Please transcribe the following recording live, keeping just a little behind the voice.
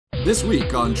This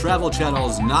week on Travel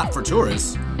Channel's Not for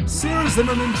Tourists, Sarah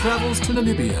Zimmerman travels to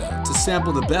Namibia to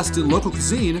sample the best in local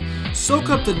cuisine,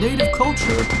 soak up the native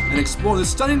culture, and explore the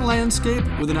stunning landscape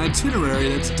with an itinerary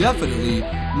that's definitely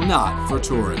not for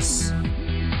tourists.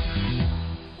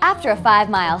 After a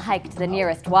 5-mile hike to the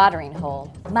nearest watering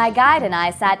hole, my guide and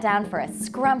I sat down for a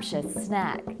scrumptious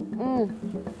snack. Oh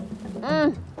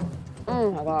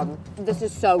my God, this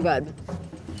is so good.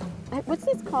 What's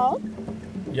this called?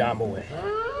 Yamawe.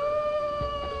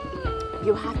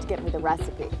 You have to get me the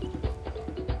recipe.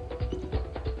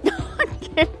 I'm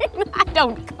kidding, I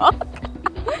don't cook.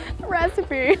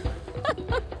 Recipe.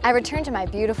 I returned to my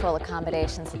beautiful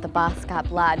accommodations at the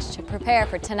Joskow Lodge to prepare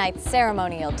for tonight's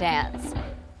ceremonial dance.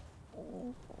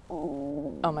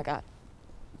 Oh my God.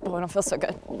 Oh, I don't feel so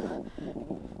good.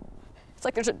 It's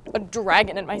like there's a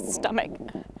dragon in my stomach.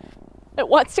 It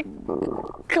wants to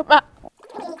come out.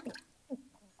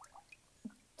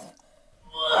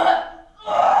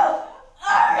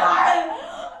 Oh God!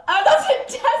 Are those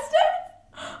intestines?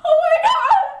 Oh my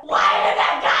God! Why did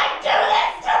that guy do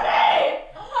this to me?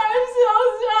 I'm so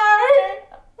sorry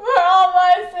for all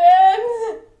my sins.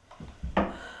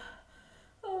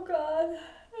 Oh God,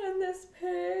 and this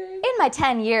pig. In my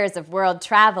 10 years of world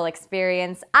travel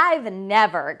experience, I've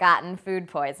never gotten food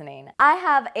poisoning. I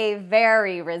have a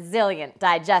very resilient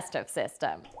digestive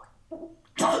system.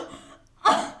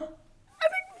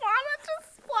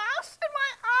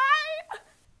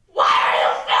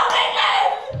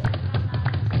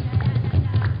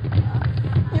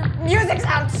 Music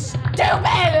sounds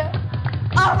stupid!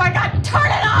 Oh my God, turn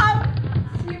it off!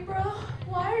 Zebra,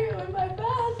 why are you in my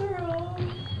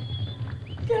bathroom?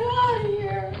 Get out of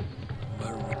here!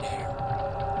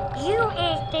 You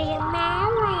is the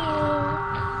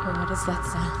Manson. What is that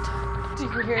sound? Do you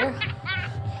hear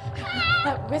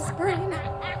that whispering?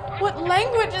 What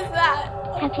language is that?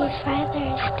 Happy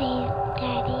Father's Day,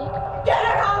 Daddy. Get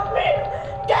it off me!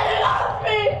 Get it off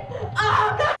me!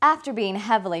 Oh, God. After being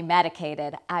heavily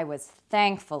medicated, I was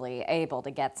thankfully able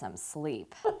to get some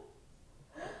sleep. I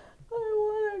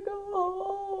want to go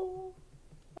home.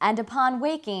 And upon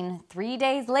waking 3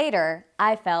 days later,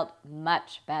 I felt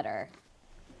much better.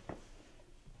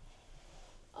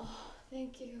 Oh,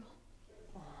 thank you.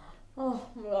 Oh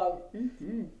my God.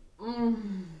 Oh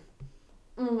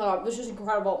my God, this is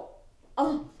incredible.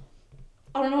 Oh,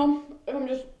 I don't know if I'm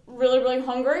just really, really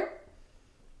hungry,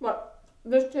 but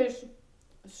this tastes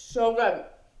so good.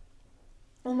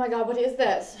 Oh my God, what is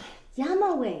this?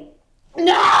 Yamawe.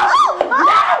 No!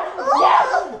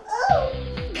 No!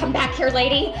 Come back here,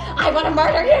 lady. I want to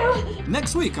murder you.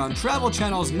 Next week on Travel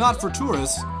Channel's Not for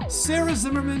Tourists, Sarah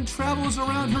Zimmerman travels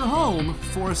around her home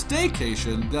for a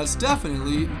staycation that's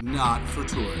definitely not for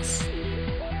tourists.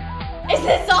 Is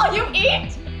this all you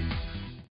eat?